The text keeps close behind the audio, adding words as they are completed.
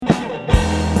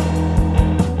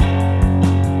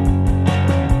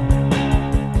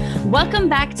Welcome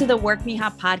back to the Work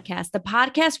Mija podcast, the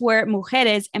podcast where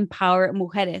mujeres empower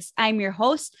mujeres. I'm your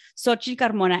host, Xochitl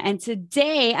Carmona, and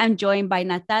today I'm joined by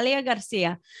Natalia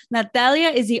Garcia. Natalia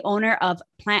is the owner of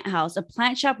Plant House, a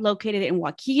plant shop located in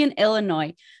Waukegan,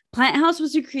 Illinois. Plant House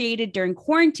was created during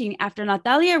quarantine after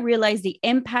Natalia realized the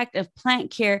impact of plant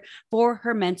care for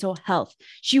her mental health.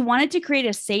 She wanted to create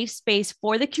a safe space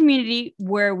for the community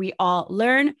where we all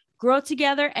learn, grow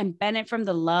together, and benefit from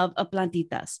the love of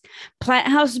plantitas. Plant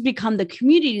House has become the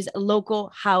community's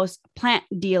local house plant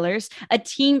dealers, a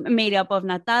team made up of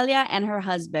Natalia and her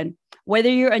husband. Whether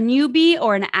you're a newbie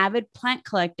or an avid plant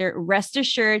collector, rest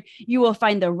assured you will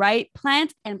find the right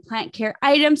plant and plant care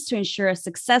items to ensure a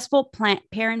successful plant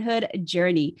parenthood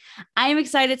journey. I am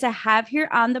excited to have here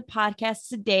on the podcast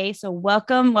today. So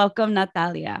welcome,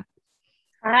 Natalia.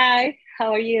 Hi,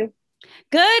 how are you?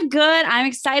 Good. I'm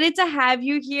excited to have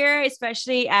you here,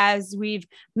 especially as we've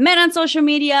met on social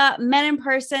media, met in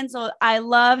person. So I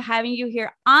love having you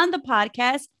here on the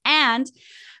podcast. And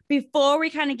before we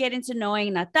kind of get into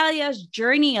knowing Natalia's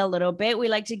journey a little bit, we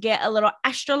like to get a little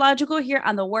astrological here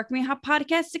on the Work Mija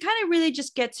podcast to kind of really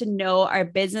just get to know our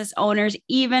business owners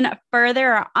even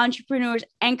further, our entrepreneurs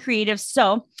and creatives.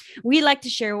 So we like to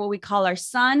share what we call our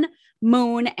sun,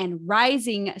 moon, and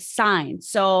rising sign.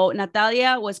 So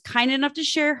Natalia was kind enough to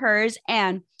share hers,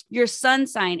 and your sun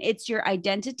sign, it's your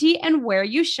identity and where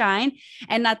you shine.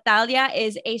 And Natalia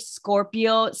is a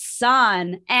Scorpio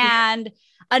sun. And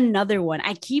another one,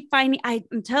 I keep finding,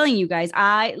 I'm telling you guys,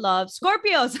 I love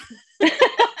Scorpios.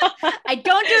 I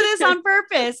don't do this on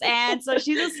purpose. And so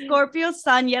she's a Scorpio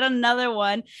sun, yet another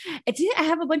one. I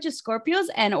have a bunch of Scorpios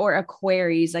or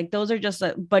Aquaries. Like those are just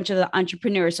a bunch of the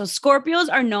entrepreneurs. So Scorpios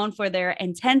are known for their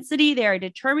intensity. They are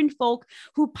determined folk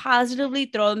who positively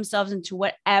throw themselves into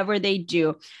whatever they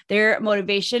do. Their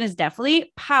motivation is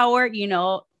definitely power. You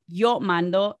know, yo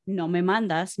mando, no me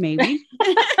mandas, maybe.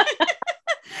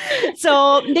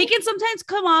 So they can sometimes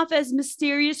come off as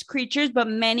mysterious creatures, but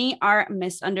many are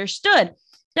misunderstood.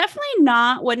 Definitely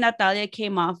not what Natalia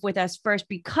came off with as first,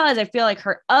 because I feel like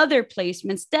her other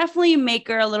placements definitely make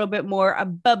her a little bit more a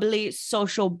bubbly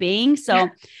social being. So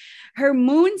her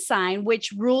moon sign,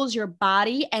 which rules your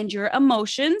body and your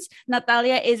emotions,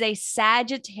 Natalia is a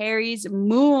Sagittarius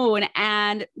moon.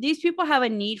 And these people have a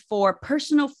need for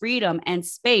personal freedom and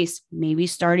space, maybe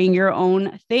starting your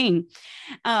own thing.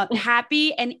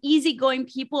 Happy and easygoing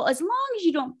people, as long as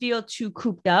you don't feel too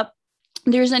cooped up.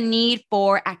 There's a need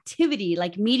for activity,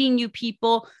 like meeting new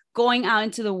people, going out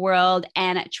into the world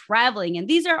and traveling. And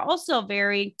these are also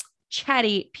very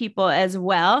chatty people as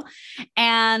well.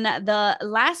 And the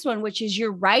last one, which is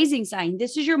your rising sign,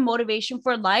 this is your motivation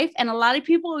for life. And a lot of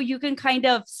people, you can kind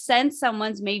of sense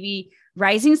someone's maybe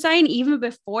rising sign even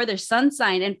before their sun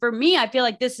sign. And for me, I feel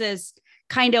like this is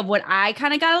kind of what I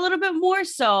kind of got a little bit more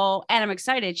so, and I'm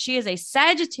excited. She is a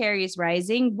Sagittarius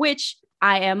rising, which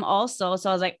I am also.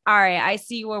 So I was like, all right, I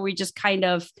see where we just kind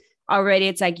of already,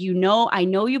 it's like, you know, I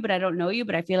know you, but I don't know you,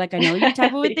 but I feel like I know you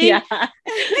type of a thing.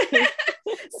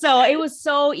 So it was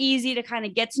so easy to kind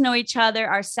of get to know each other,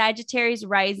 our Sagittarius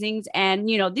risings. And,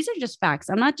 you know, these are just facts.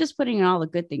 I'm not just putting in all the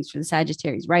good things for the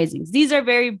Sagittarius risings. These are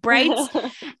very bright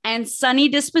and sunny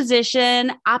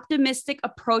disposition, optimistic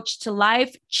approach to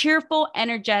life, cheerful,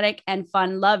 energetic, and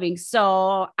fun loving.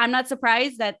 So I'm not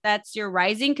surprised that that's your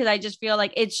rising, because I just feel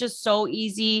like it's just so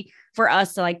easy for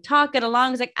us to like talk it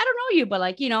along. It's like, I don't know you, but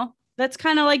like, you know, let's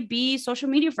kind of like be social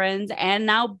media friends and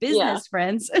now business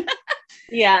friends.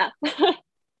 Yeah.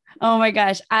 Oh my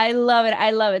gosh. I love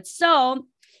it. So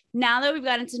now that we've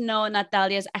gotten to know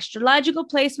Natalia's astrological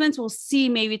placements, we'll see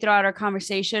maybe throughout our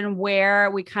conversation where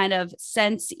we kind of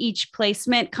sense each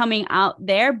placement coming out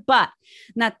there. But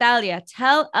Natalia,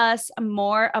 tell us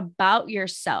more about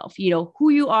yourself. You know, who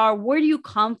you are, where do you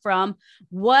come from?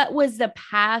 What was the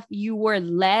path you were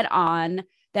led on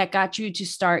that got you to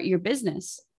start your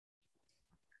business?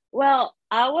 Well,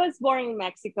 I was born in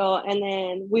Mexico, and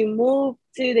then we moved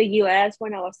to the US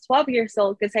when I was 12 years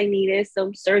old because I needed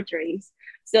some surgeries.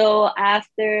 So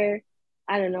after,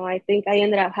 I don't know, I think I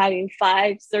ended up having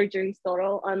 5 surgeries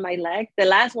total on my leg. The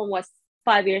last one was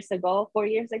 4 years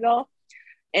ago.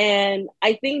 And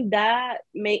I think that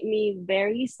made me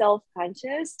very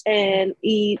self-conscious, and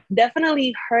it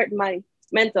definitely hurt my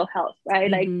mental health, right?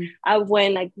 Mm-hmm. Like I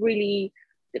went like really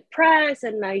depressed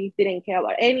and I didn't care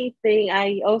about anything.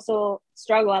 I also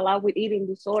struggled a lot with eating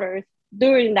disorders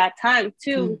during that time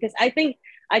too, because I think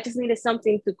I just needed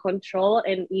something to control,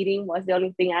 and eating was the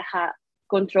only thing I had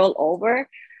control over.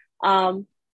 And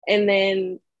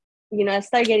then, you know, I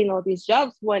started getting all these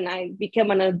jobs when I became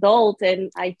an adult,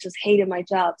 and I just hated my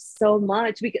job so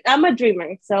much because I'm a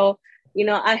dreamer. So, you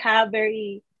know, I have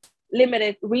very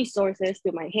limited resources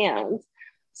to my hands.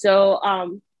 So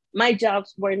my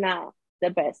jobs were not the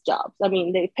best jobs. I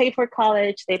mean, they pay for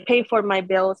college, they pay for my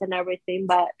bills and everything,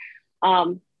 but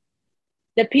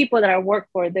the people that I worked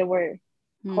for, they were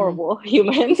horrible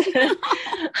humans.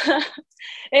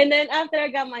 And then after I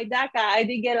got my DACA, I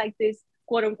did get like this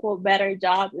quote unquote better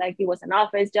job. Like it was an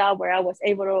office job where I was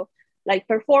able to like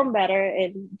perform better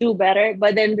and do better.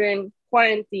 But then during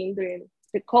quarantine, during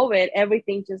the COVID,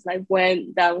 everything just like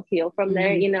went downhill from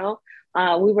there. You know,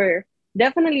 we were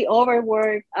definitely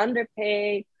overworked,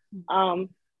 underpaid.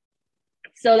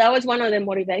 So that was one of the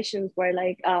motivations where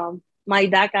like my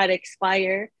DACA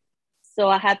expired. So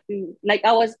I had to, like,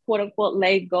 I was quote unquote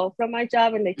let go from my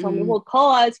job, and they told me, well,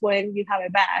 call us when you have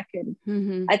it back. And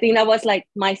I think that was like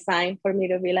my sign for me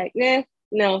to be like,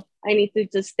 no, I need to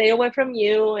just stay away from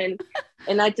you.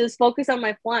 And I just focus on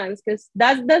my plants, because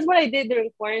that's what I did during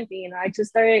quarantine. I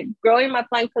just started growing my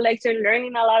plant collection,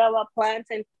 learning a lot about plants.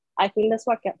 And I think that's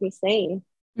what kept me sane.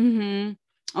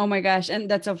 Oh my gosh.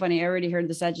 And that's so funny. I already heard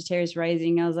the Sagittarius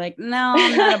rising. I was like, no,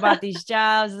 I'm not about these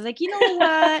jobs. I was like, you know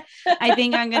what? I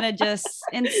think I'm going to just,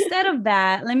 instead of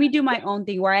that, let me do my own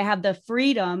thing where I have the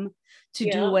freedom to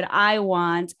do what I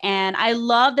want. And I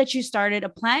love that you started a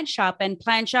plant shop, and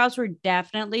plant shops were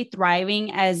definitely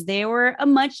thriving as they were a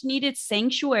much needed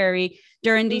sanctuary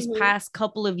during these past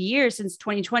couple of years since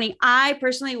 2020. I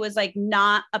personally was like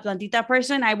not a plantita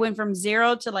person. I went from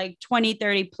 0 to like 20,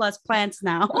 30 plus plants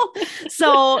now.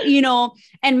 So, you know,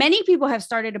 and many people have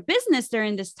started a business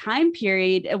during this time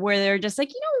period where they're just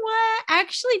like, you know what,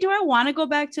 actually, do I want to go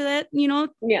back to that, you know,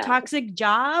 toxic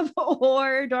job,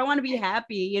 or do I want to be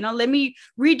happy? You know, let me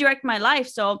redirect my life.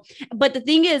 So, but the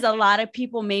thing is, a lot of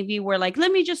people maybe were like,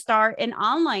 let me just start an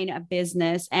online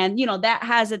business. And, you know, that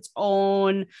has its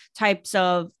own types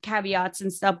of caveats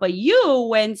and stuff, but you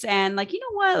went and like, you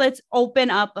know what, let's open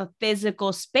up a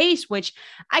physical space, which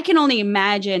I can only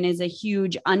imagine is a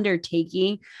huge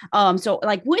undertaking. So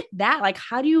like with that, like,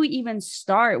 how do you even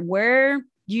start? Where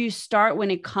do you start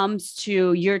when it comes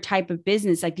to your type of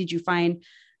business? Like, did you find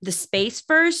the space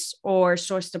first, or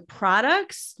source the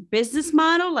products, business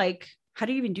model? Like, how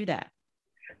do you even do that?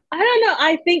 I don't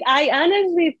know. I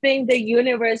honestly think the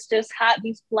universe just had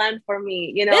these plans for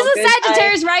me, you know. This is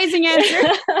Sagittarius rising answer.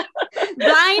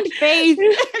 Blind faith.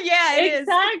 Yeah, it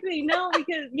exactly. Is. No,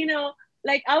 because, you know,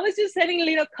 like I was just setting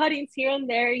little cuttings here and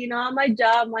there, you know, on my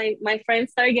job. My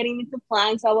friends started getting into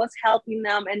plants, so I was helping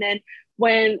them. And then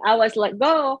when I was let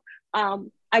go,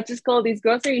 I just called this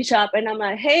grocery shop and I'm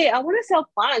like, hey, I want to sell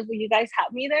plants. Will you guys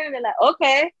help me there? And they're like,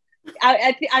 okay.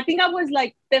 I think I was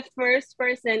like the first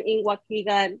person in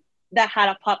Waukegan that had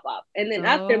a pop-up, and then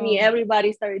after me,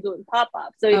 everybody started doing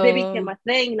pop-ups, so they became a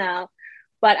thing now.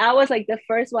 But I was like the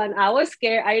first one. I was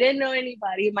scared. I didn't know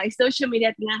anybody. My social media,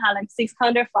 I think I had like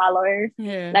 600 followers.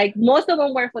 Like most of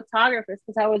them were photographers,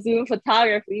 because I was doing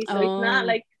photography, so it's not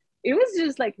like, it was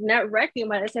just like networking,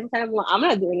 but at the same time, well, I'm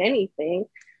not doing anything.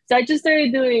 So I just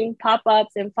started doing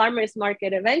pop-ups and farmers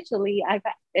market eventually.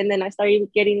 And then I started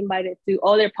getting invited to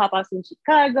other pop-ups in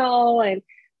Chicago and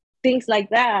things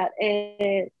like that.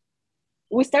 And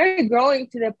we started growing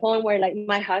to the point where like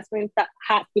my husband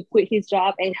had to quit his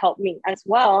job and help me as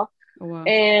well.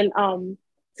 And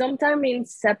sometime in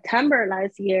September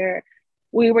last year,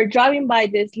 we were driving by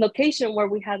this location where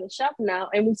we have a shop now,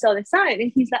 and we saw the sign,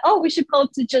 and he's like, oh, we should go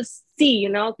to just see, you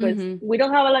know, because we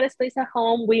don't have a lot of space at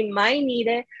home. We might need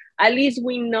it. At least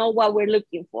we know what we're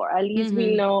looking for. At least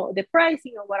we know the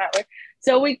pricing or whatever.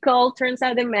 So we called. Turns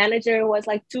out the manager was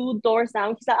like 2 doors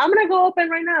down. He's like, I'm going to go open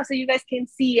right now so you guys can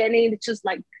see. And it just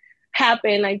like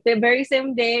happened. Like the very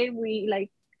same day, we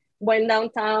like went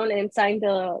downtown and signed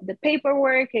the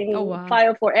paperwork and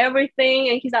filed for everything.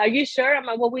 And he's like, are you sure? I'm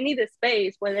like, well, we need a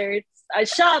space, whether it's a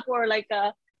shop or like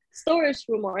a storage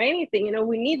room or anything, you know,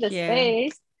 we need the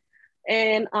space.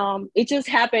 And it just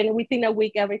happened within a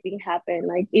week. Everything happened.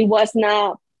 Like it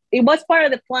was part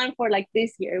of the plan for like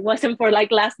this year. It wasn't for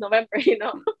like last November, you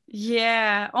know.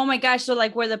 Yeah. Oh my gosh. So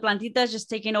like, were the plantitas just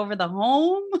taking over the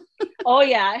home? Oh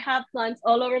yeah, I have plants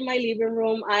all over my living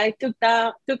room. I took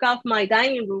off my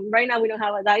dining room. Right now we don't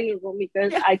have a dining room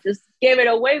because I just gave it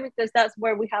away, because that's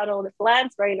where we had all the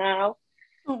plants right now.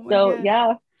 So God.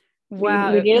 Yeah.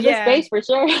 Wow. We needed the space for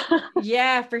sure.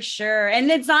 Yeah, for sure. And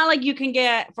it's not like you can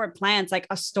get for plants like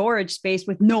a storage space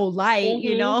with no light,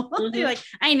 you know. You're like,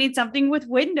 I need something with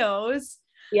windows.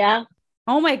 Yeah.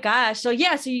 Oh my gosh. So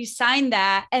you signed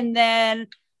that, and then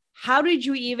how did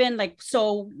you even like,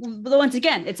 so once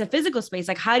again, it's a physical space.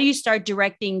 Like, how do you start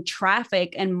directing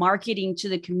traffic and marketing to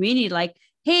the community? Like,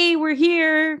 hey, we're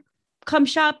here, come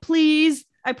shop, please.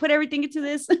 I put everything into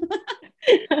this.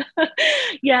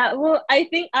 Yeah, well, I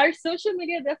think our social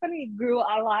media definitely grew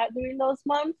a lot during those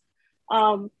months.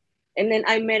 Um, and then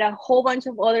I met a whole bunch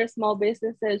of other small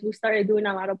businesses. We started doing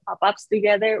a lot of pop-ups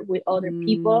together with other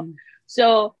people. Mm,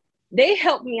 So they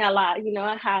helped me a lot. You know,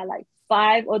 I had like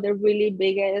five other really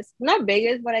biggest, not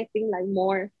biggest, but I think like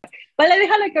more. But like, they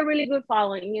had like a really good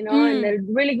following, you know, and mm, they're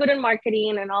really good in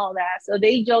marketing and all that. So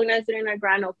they joined us during our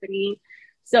grand opening.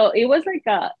 So it was like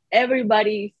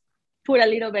everybody put a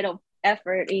little bit of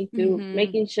effort into mm-hmm,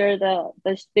 making sure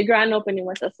the grand opening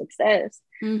was a success.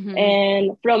 mm-hmm,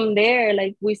 And from there,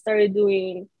 like we started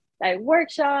doing like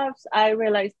workshops. I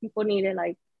realized people needed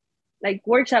like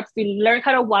workshops to learn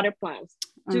how to water plants,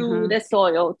 to uh-huh, the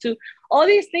soil, to all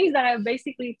these things that I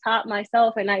basically taught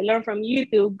myself and I learned from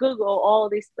YouTube, Google, all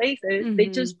these places. They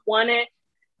mm-hmm, just wanted,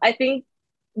 I think,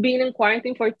 being in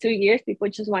quarantine for 2 years, people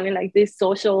just wanted like these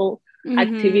social mm-hmm.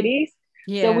 activities.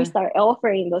 So we Yeah. started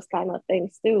offering those kind of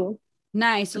things too.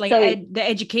 Nice. So like So the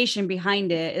education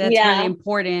behind it, that's really yeah.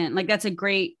 important. Like that's a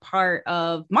great part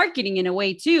of marketing in a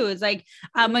way too. It's like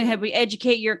I'm gonna Mhm. have we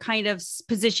educate your kind of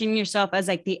position yourself as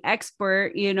like the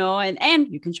expert, you know, and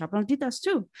you can shop on Titas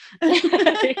too.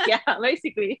 Yeah,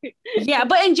 basically. Yeah,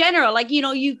 but in general, like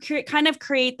you kind of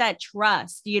create that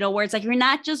trust, where it's like you're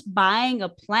not just buying a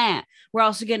plant. We're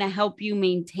also going to help you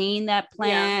maintain that Yeah.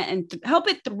 plant and help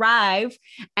it thrive.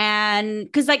 And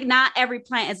because like not every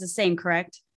plant is the same,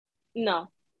 correct? No,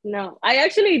 no. I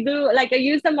actually do, like I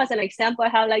use them as an example. I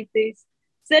have like this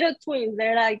set of twins.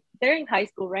 They're in high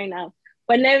school right now.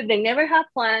 But they never had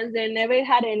plans, they never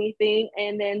had anything.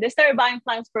 And then they started buying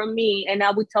plants from me. And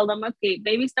I would tell them, okay,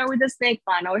 maybe start with the snake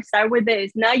plant or start with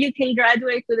this. Now you can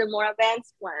graduate to the more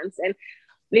advanced plants. And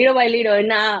little by little, and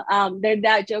now their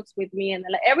dad jokes with me. And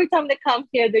like, every time they come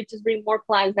here, they just bring more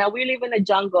plants. Now we live in a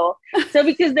jungle. So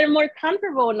because they're more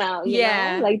comfortable now,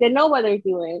 Yeah, like they know what they're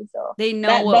doing. So they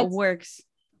know what that's works.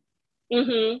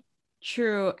 mm-hmm.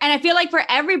 True. And I feel like for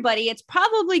everybody, it's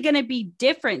probably going to be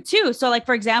different too. So, like,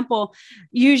 for example,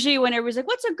 usually when everyone's like,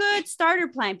 what's a good starter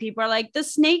plant? People are like, the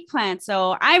snake plant.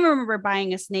 So, I remember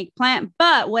buying a snake plant.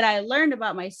 But what I learned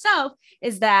about myself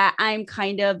is that I'm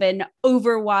kind of an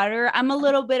overwater. I'm a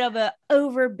little bit of a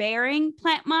overbearing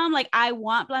plant mom. Like, I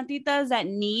want plantitas that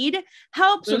need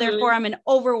help. So, therefore, Mm-hmm. I'm an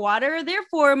overwater.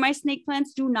 Therefore, my snake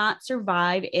plants do not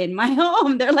survive in my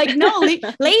home. They're like, no,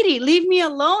 lady, leave me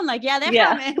alone. Like, yeah, they're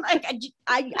Yeah. coming. Like,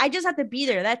 I just have to be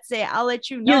there. That's it. I'll let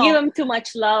you You give know. them too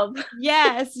much love.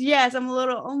 Yes, yes. I'm a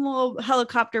little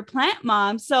helicopter plant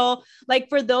mom. So, like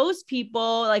for those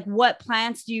people, like what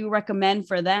plants do you recommend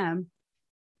for them?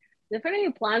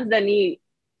 Definitely plants that need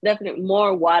definitely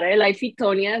more water, like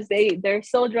phytonias. They're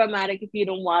so dramatic if you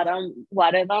don't water them, so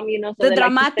The they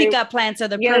like to stay. dramatica plants are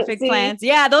the Yeah, perfect see, plants.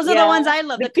 Yeah, those are the ones yeah, I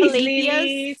love. the The peace calatheas.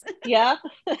 lilies, yeah.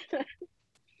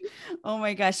 Oh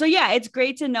my gosh. So yeah, it's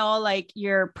great to know like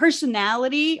your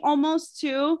personality almost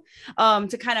too,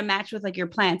 to kind of match with like your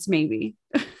plants maybe.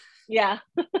 Yeah.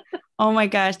 Oh my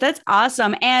gosh, that's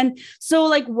awesome. And so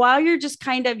like while you're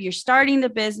starting the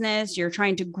business, you're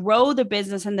trying to grow the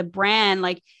business and the brand,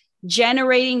 like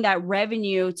generating that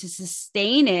revenue to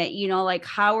sustain it, like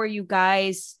how are you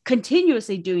guys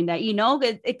continuously doing that?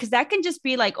 Because that can just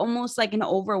be like almost like an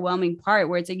overwhelming part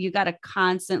where it's like you got to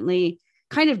constantly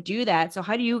kind of do that. So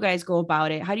how do you guys go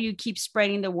about it? How do you keep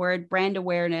spreading the word, brand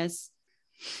awareness?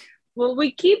 Well,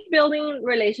 we keep building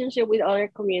relationship with other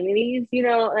communities.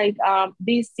 Like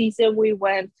this season we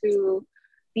went to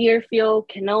Deerfield,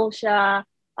 Kenosha,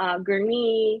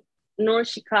 Gurnee, North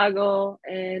Chicago,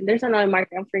 and there's another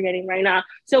market I'm forgetting right now.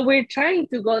 So we're trying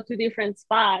to go to different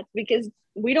spots because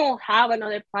we don't have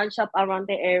another pawn shop around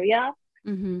the area.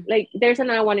 Mm-hmm. Like there's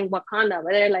another one in Wakanda,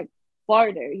 but they're like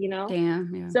farther.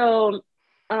 Damn, yeah. So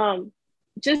um,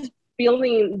 just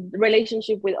building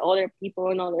relationship with other people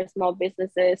and other small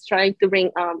businesses, trying to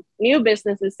bring new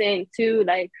businesses in too.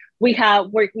 Like we have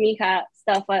Work Mija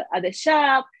stuff at the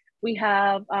shop. We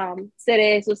have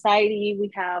Sere Society. We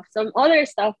have some other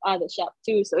stuff at the shop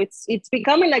too. So it's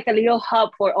becoming like a little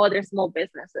hub for other small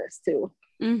businesses too.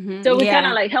 Mm-hmm. So we kind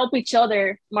of Yeah. like help each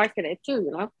other market it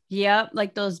too. Yep,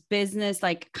 like those business,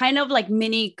 like kind of like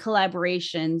mini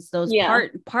collaborations, those Yeah.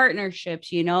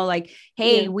 partnerships, like,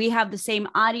 hey, Yeah. we have the same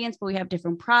audience, but we have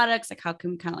different products. Like, how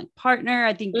can we kind of like partner?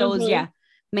 I think those, Mm-hmm. yeah,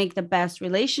 make the best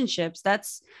relationships.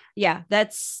 That's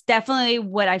definitely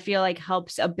what I feel like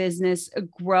helps a business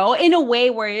grow in a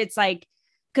way where it's like,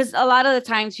 because a lot of the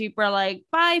times people are like,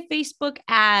 buy Facebook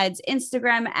ads,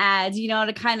 Instagram ads,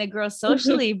 to kind of grow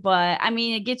socially. But I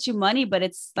mean, it gets you money, but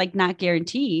it's like not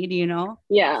guaranteed,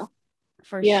 Yeah.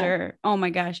 for Yeah. sure. Oh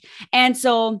my gosh. And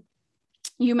so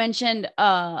you mentioned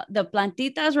the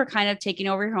plantitas were kind of taking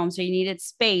over your home, so you needed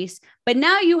space, but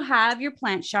now you have your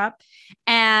plant shop,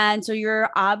 and so you're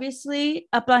obviously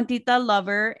a plantita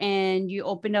lover and you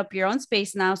opened up your own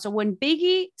space now. So when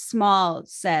Biggie Small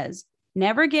says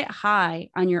never get high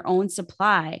on your own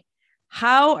supply,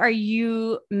 how are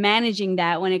you managing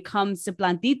that when it comes to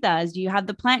plantitas? Do you have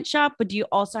the plant shop, but do you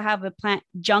also have a plant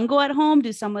jungle at home?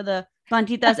 Do some of the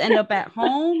plantitas end up at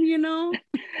home, you know?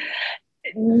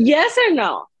 Yes or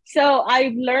no? So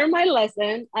I've learned my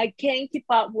lesson. I can't keep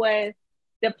up with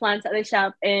the plants at the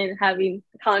shop and having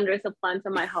hundreds of plants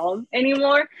in my home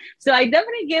anymore. So I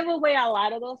definitely gave away a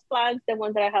lot of those plants, the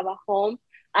ones that I have at home.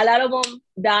 A lot of them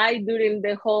died during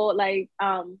the whole like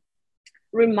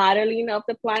remodeling of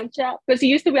the plant shop, because it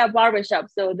used to be a barber shop.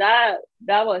 So that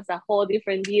was a whole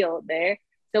different deal there.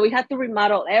 So we had to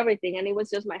remodel everything, and it was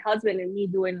just my husband and me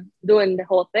doing the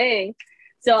whole thing.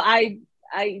 So I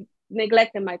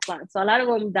neglected my plants. So a lot of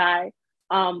them die.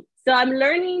 So I'm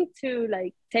learning to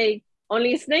like take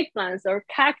only snake plants or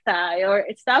cacti or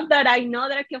stuff that I know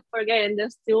that I can forget and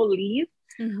just still leave.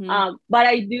 Mm-hmm. But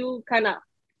I do kind of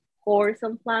pour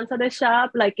some plants at the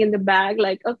shop, like in the bag,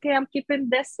 like, okay, I'm keeping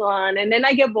this one. And then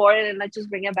I get bored and I just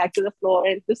bring it back to the floor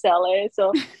and to sell it.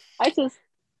 So I just,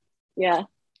 yeah,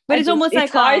 But it's almost it's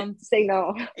like hard to say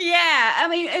no. yeah.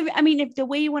 I mean, if the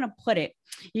way you want to put it,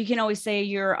 you can always say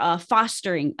you're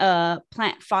fostering a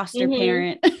plant foster Mm-hmm.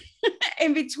 parent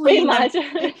in Pretty between them,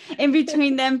 much. in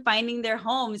between them finding their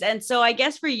homes. And so I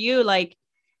guess for you, like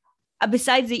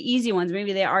besides the easy ones,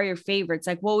 maybe they are your favorites.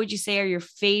 Like, what would you say are your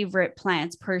favorite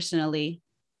plants personally?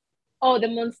 Oh, the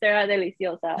Monstera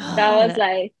Deliciosa. That Oh, was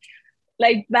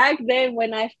like back then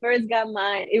when I first got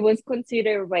mine, it was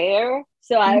considered rare.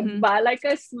 So I mhm. bought like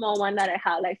a small one that I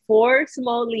had like four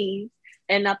small leaves,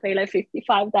 and I paid like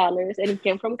 $55, and it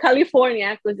came from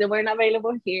California because they weren't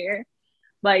available here.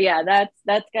 But yeah,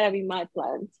 that's gotta be my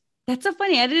plant. That's so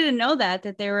funny. I didn't know that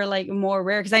they were like more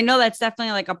rare, because I know that's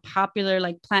definitely like a popular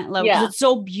like plant level because Yeah, it's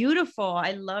so beautiful.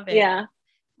 I love it. yeah,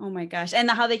 Oh my gosh. And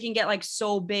how they can get like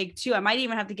so big too. I might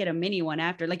even have to get a mini one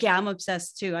after. Like, yeah, I'm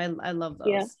obsessed too. I love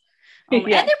yeah, those. Oh my, and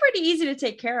yeah. they're pretty easy to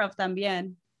take care of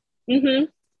también. Mm-hmm.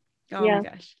 Oh my Yeah.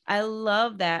 gosh. I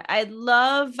love that. I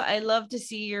love to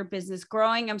see your business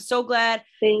growing. I'm so glad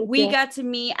Thank we you. got to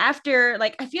meet after,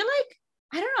 like, I feel like,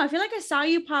 I don't know, I feel like I saw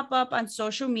you pop up on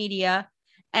social media.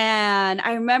 And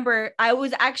I remember I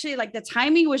was actually like, the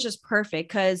timing was just perfect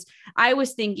because I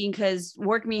was thinking, because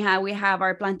Work Me How, we have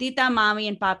our plantita mommy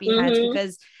and papi hats, Mm-hmm.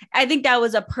 because I think that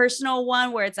was a personal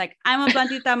one where it's like, I'm a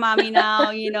plantita mommy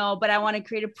now, but I want to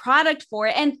create a product for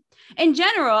it. And in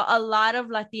general, a lot of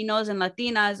Latinos and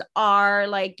Latinas are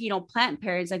like, plant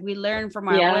parents. Like we learn from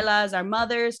our Yeah. abuelas, our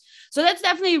mothers. So that's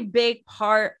definitely a big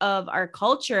part of our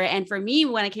culture. And for me,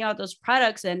 when I came out with those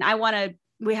products and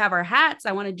we have our hats,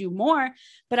 I want to do more.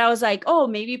 But I was like, oh,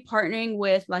 maybe partnering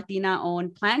with Latina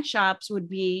owned plant shops would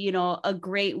be, a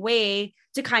great way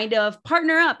to kind of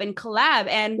partner up and collab.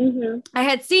 And Mm-hmm. I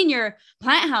had seen your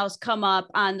plant house come up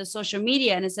on the social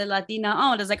media and it said Latina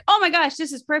owned. I was like, oh my gosh,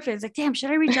 this is perfect. It's like, damn, should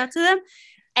I reach out to them?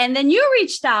 And then you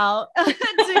reached out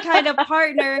to kind of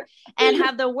partner and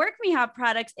have the Work Me How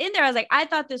products in there. I was like, I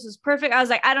thought this was perfect. I was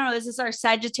like, I don't know, is this our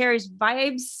Sagittarius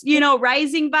vibes,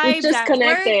 rising We vibes just at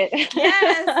work? connected.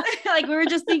 Yes. Like we were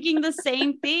just thinking the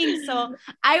same thing. So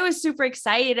I was super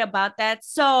excited about that.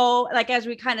 So, like, as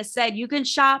we kind of said, you can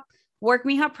shop Work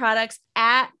Me How products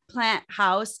at Plant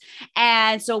House.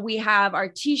 And so we have our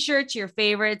t-shirts, your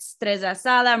favorites, Tres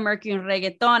Asada, Mercury and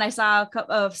Reggaeton. I saw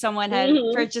of someone had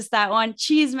Mm-hmm. purchased that one.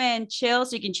 Cheeseman Chill,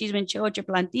 so you can cheeseman chill with your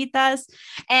plantitas.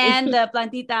 And the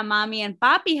Plantita Mommy and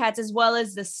Papi hats, as well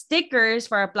as the stickers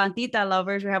for our plantita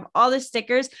lovers. We have all the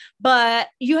stickers. But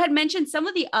you had mentioned some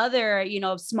of the other,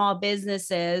 small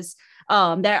businesses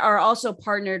that are also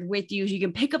partnered with you. You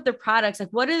can pick up the products. Like,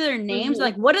 what are their names? Mm-hmm.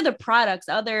 Like, what are the products?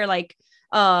 Other like,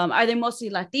 are they mostly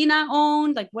Latina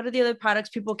owned? Like, what are the other products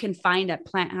people can find at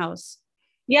Plant House?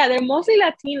 Yeah, they're mostly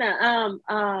Latina.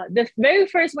 The very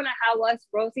first one I had was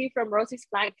Rosie from Rosie's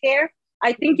Plant Care.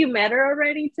 I think you met her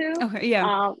already too. Okay, yeah.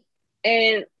 Um,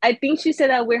 and I think she said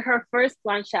that we're her first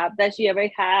plant shop that she ever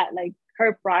had, like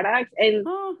her products. And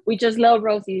Oh, we just love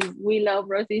Rosie's. We love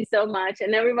Rosie so much,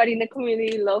 and everybody in the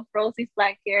community love Rosie's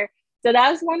Plant Care. So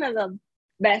that's one of the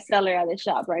best seller at the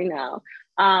shop right now.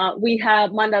 We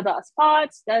have Manda Does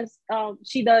Pots. That's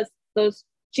she does those.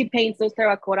 She paints those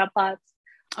terracotta pots.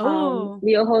 oh,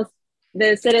 We host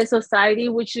the City Society,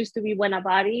 which used to be Buena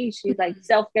Body. She's like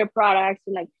self-care products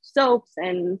and like soaps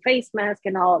and face masks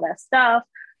and all that stuff.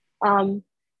 Um,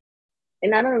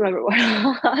 and I don't remember what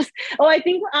else. Oh, I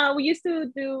think we used to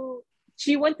do.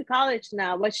 She went to college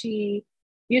now, but she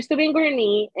used to be in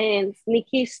Gurney, and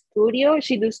Nikki's studio,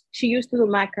 she used to do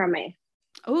macrame.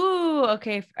 Oh,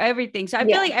 okay. Everything. So I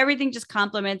feel Yeah. like everything just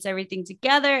complements everything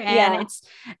together, and Yeah.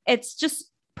 it's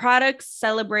just products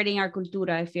celebrating our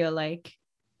cultura, I feel like.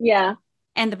 Yeah.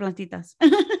 And the plantitas.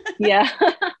 Yeah.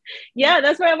 Yeah,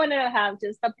 that's what I want to have,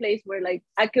 just a place where like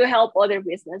I could help other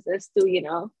businesses too, you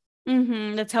know.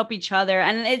 Let's help each other.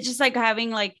 And it's just like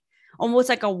having like almost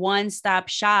like a one-stop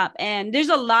shop. And there's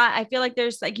a lot. I feel like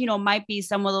there's like, might be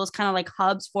some of those kind of like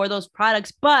hubs for those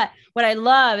products. But what I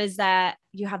love is that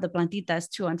you have the plantitas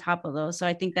too on top of those. So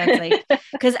I think that's like,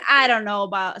 because I don't know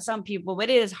about some people, but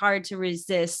it is hard to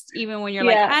resist, even when you're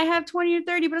like, Yeah. I have 20 or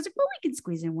 30, but it's like, well, we can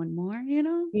squeeze in one more,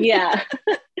 Yeah.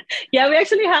 Yeah, we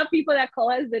actually have people that call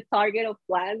us the target of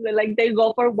plans. They're like, they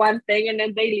go for one thing and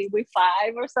then they leave with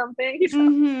five or something.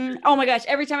 So. Oh my gosh.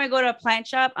 Every time I go to a plant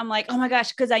shop, I'm like, oh my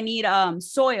gosh, because I need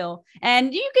soil.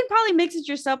 And you can probably mix it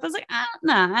yourself. I was like,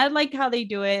 nah, I like how they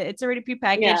do it. It's already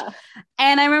prepackaged. Yeah.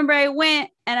 And I remember I went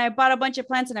and I bought a bunch of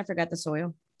plants and I forgot the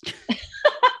soil.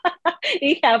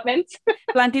 It happens.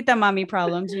 Plantita mommy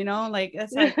problems, like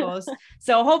that's how it goes.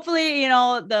 So hopefully,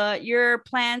 your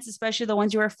plants, especially the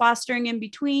ones you are fostering in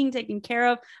between, taking care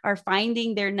of, are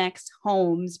finding their next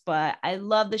homes. But I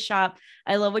love the shop.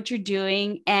 I love what you're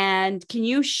doing. And can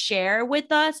you share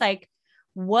with us, like,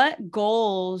 what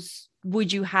goals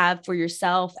would you have for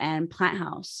yourself and Plant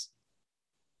House?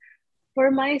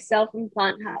 For myself and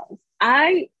Plant House,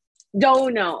 I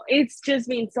don't know. It's just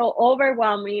been so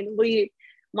overwhelming.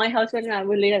 My husband and I,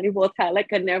 we literally both had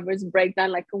like a nervous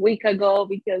breakdown like a week ago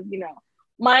because,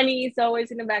 money is always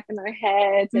in the back of our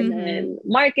heads, and then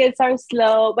markets are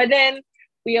slow. But then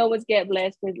we always get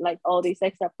blessed with like all these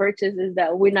extra purchases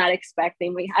that we're not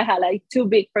expecting. I had like 2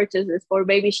 big purchases for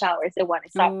baby showers and one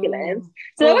is succulents.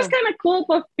 So it was kind of cool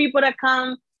for people to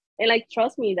come and like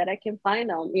trust me that I can find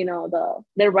them,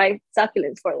 the right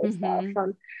succulents for this stuff.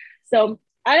 So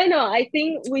I don't know. I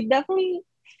think we definitely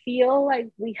feel like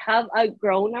we have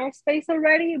outgrown our space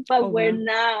already, but we're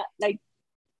not like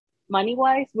money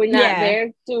wise, we're not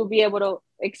there to be able to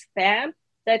expand.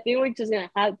 So I think we're just gonna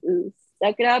have to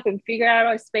suck it up and figure out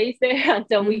our space there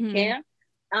until we can.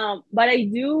 But I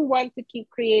do want to keep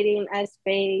creating a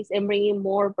space and bringing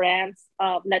more brands,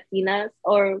 Latinas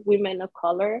or women of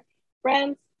color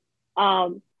brands,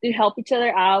 to help each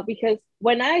other out. Because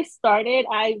when I started,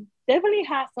 I definitely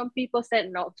had some people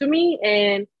said no to me,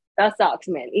 and that sucks,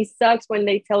 man. It sucks when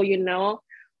they tell you no.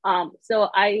 So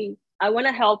I want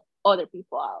to help other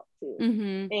people out too,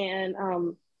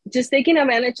 and just taking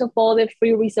advantage of all the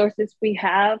free resources we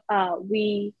have.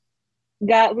 We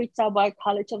got reached out by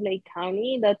College of Lake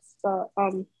County. That's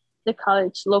the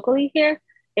college locally here,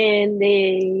 and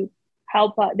they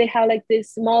help. They have like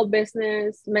this small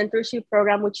business mentorship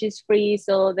program, which is free.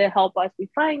 So they help us with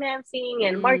financing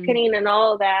and marketing and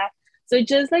all that. So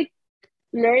just like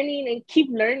learning and keep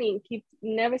learning,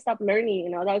 never stop learning.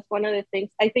 That's one of the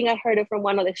things. I think I heard it from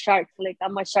one of the sharks. Like,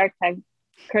 I'm a Shark Tank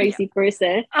crazy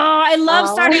person. Oh, I love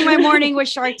starting my morning with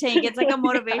Shark Tank. It's like a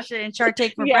motivation. Shark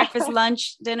Tank for breakfast,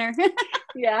 lunch, dinner.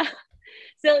 Yeah.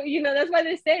 So, that's why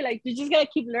they say, like, you just gotta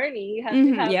keep learning. You have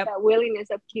to have that willingness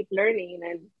of keep learning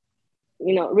and,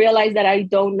 realize that I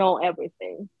don't know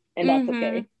everything, and that's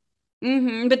okay.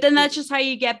 But then that's just how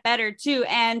you get better too.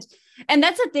 And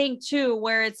that's a thing too,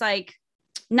 where it's like,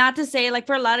 not to say like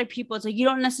for a lot of people, it's like you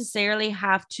don't necessarily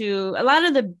have to. A lot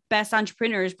of the best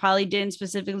entrepreneurs probably didn't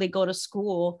specifically go to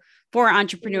school for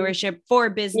entrepreneurship, for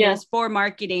business, for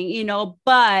marketing,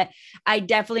 but I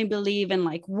definitely believe in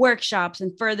like workshops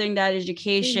and furthering that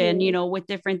education, with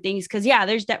different things. Cause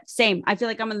there's that same, I feel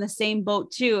like I'm in the same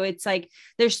boat too. It's like,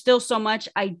 there's still so much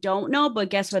I don't know, but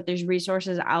guess what? There's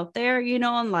resources out there, and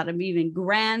a lot of even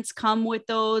grants come with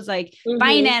those, like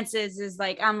finances is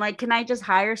like, I'm like, can I just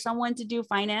hire someone to do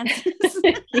finances?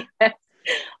 Yes.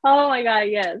 Oh my God,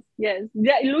 yes. Yeah,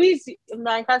 Luis,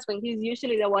 my husband, he's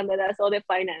usually the one that does all the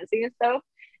financing and stuff.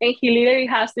 And he literally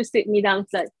has to sit me down,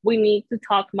 like, we need to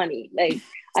talk money. Like,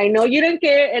 I know you don't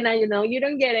care and I know you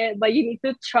don't get it, but you need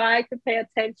to try to pay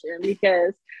attention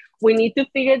because we need to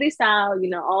figure this out,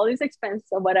 all these expenses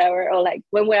or whatever. Or like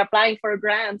when we're applying for a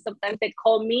grant, sometimes they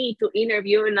call me to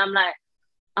interview and I'm like,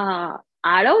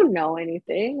 I don't know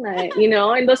anything, like,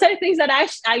 and those are things that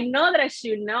I know that I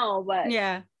should know, but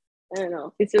I don't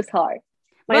know. It's just hard.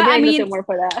 My brain doesn't work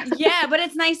for that. Yeah, but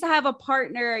it's nice to have a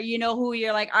partner, who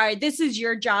you're like, all right, this is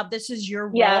your job. This is your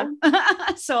role.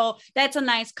 So that's a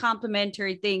nice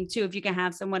complimentary thing too. If you can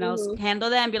have someone else handle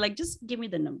that and be like, just give me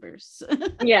the numbers.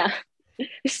 Yeah.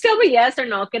 Just tell me yes or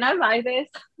no. Can I buy this?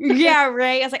 Yeah,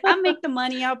 right. I was like, I'll make the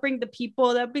money. I'll bring the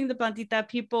people. I'll bring the plantita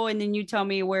people. And then you tell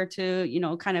me where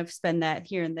to, kind of spend that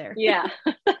here and there. Yeah.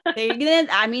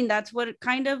 I mean, that's what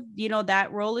kind of,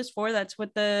 that role is for. That's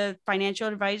what the financial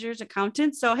advisors,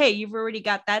 accountants. So, hey, you've already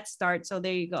got that start. So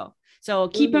there you go. So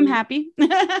keep him happy.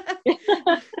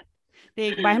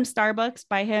 They buy him Starbucks,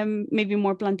 buy him maybe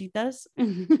more plantitas.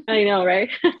 I know, right?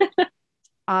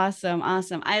 Awesome.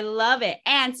 I love it.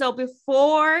 And so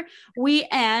before we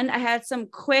end, I had some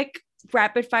quick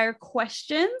rapid fire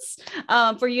questions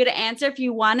for you to answer. If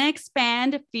you want to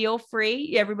expand, feel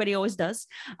free. Everybody always does.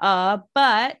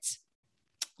 But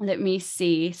let me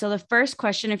see. So the first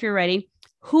question, if you're ready,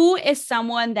 who is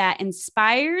someone that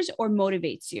inspires or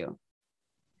motivates you?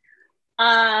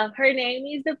 Her name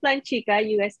is the Plant Chica.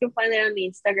 You guys can find it on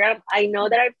Instagram. I know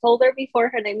that I've told her before.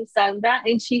 Her name is Sandra,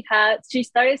 and she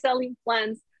started selling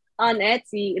plants on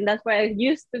Etsy, and that's where I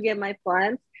used to get my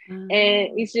plants. And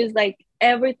it's just like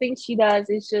everything she does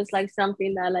is just like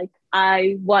something that like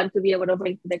I want to be able to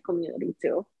bring to the community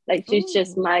too. Like she's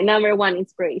just my number one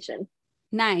inspiration.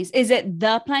 Nice. Is it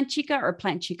the Plant Chica or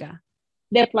Plant Chica?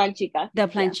 The Plant Chica. The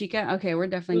Plant Chica. Okay, we're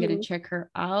definitely going to check her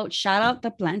out. Shout out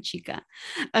the Plant Chica.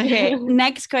 Okay,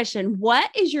 next question. What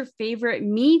is your favorite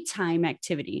me time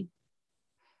activity?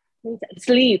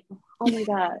 Sleep. Oh my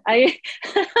God.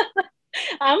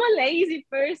 I'm a lazy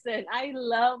person. I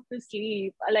love to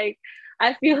sleep.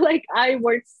 I feel like I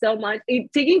work so much.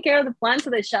 Taking care of the plants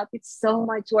of the shop, it's so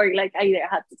much work. Like I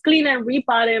have to clean and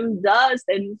repot them, dust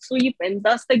and sweep and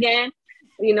dust again.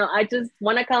 I just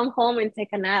want to come home and take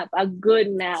a nap, a good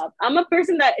nap. I'm a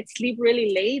person that sleep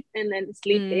really late and then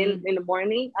sleep in the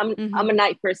morning. I'm a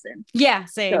night person. Yeah,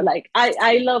 same. So like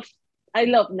I love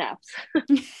naps.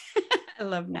 I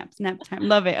love naps, nap time.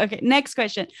 Love it. Okay, next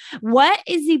question. What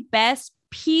is the best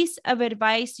piece of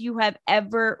advice you have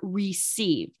ever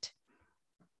received?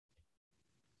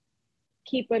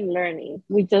 Keep on learning.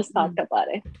 We just talked about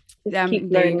it.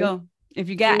 Keep there you go. If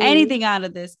you got anything out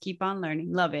of this, keep on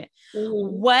learning. Love it.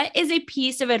 What is a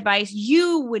piece of advice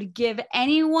you would give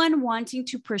anyone wanting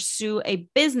to pursue a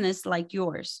business like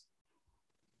yours?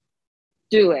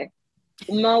 Do it.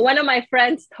 One of my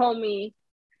friends told me,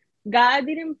 God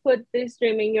didn't put this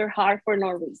dream in your heart for no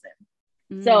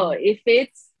reason. So if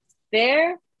it's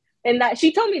there, and that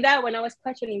she told me that when I was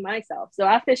questioning myself. So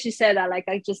after she said that, like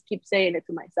I just keep saying it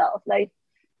to myself, like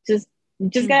just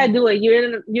gotta do it.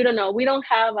 You don't know. We don't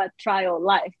have a trial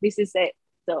life. This is it.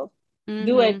 So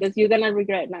do it, because you're gonna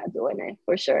regret not doing it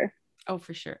for sure. Oh,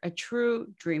 for sure. A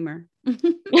true dreamer.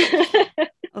 I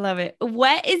love it.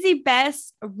 What is the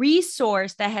best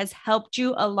resource that has helped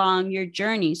you along your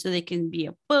journey? So they can be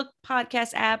a book,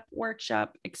 podcast, app,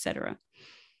 workshop, etc.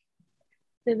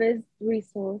 The best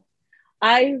resource.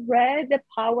 I read The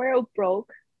Power of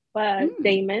Broke by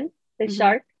Damon, the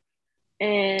shark.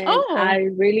 And I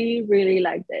really, really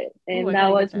liked it. And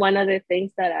that was one of the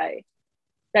things that I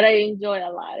enjoy a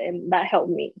lot, and that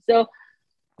helped me. So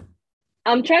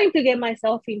I'm trying to get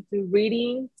myself into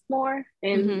reading more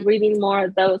and reading more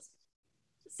of those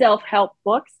self-help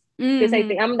books, because I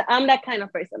think I'm that kind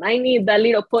of person. I need that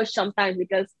little push sometimes,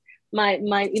 because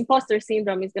my imposter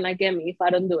syndrome is gonna get me if I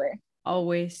don't do it.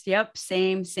 Always. Yep.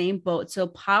 Same boat. So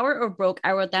Power or Broke.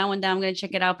 I wrote that one down. I'm going to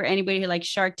check it out for anybody who likes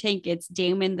Shark Tank. It's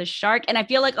Damon the Shark. And I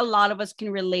feel like a lot of us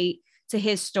can relate to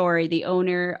his story, the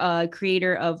owner,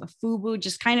 creator of FUBU,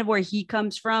 just kind of where he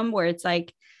comes from, where it's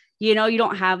like, you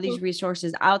don't have these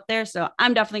resources out there. So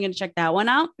I'm definitely going to check that one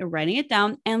out. I'm writing it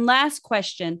down. And last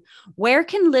question, where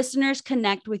can listeners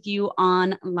connect with you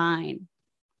online?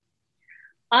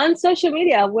 On social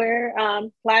media, we're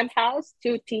Plant House,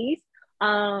 2 T's.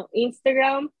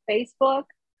 Instagram, Facebook,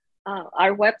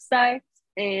 our website,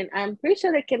 and I'm pretty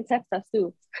sure they can text us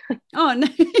too. Oh, no.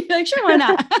 Like, sure, why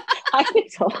not? I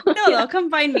think so. No, come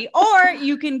find me. Or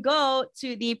you can go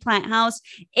to the Plant House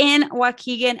in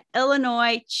Waukegan,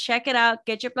 Illinois. Check it out.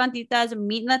 Get your plantitas.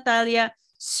 Meet Natalia.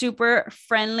 Super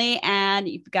friendly. And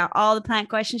you've got all the plant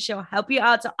questions. She'll help you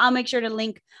out. So I'll make sure to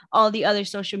link all the other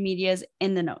social medias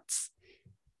in the notes.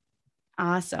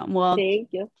 Awesome. Well, thank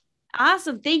you.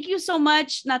 Awesome. Thank you so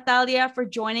much, Natalia, for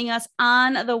joining us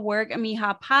on the Work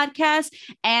Mija podcast.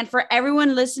 And for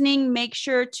everyone listening, make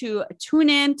sure to tune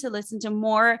in to listen to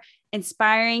more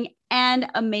inspiring and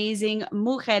amazing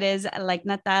mujeres like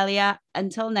Natalia.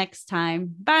 Until next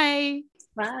time. Bye.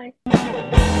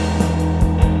 Bye.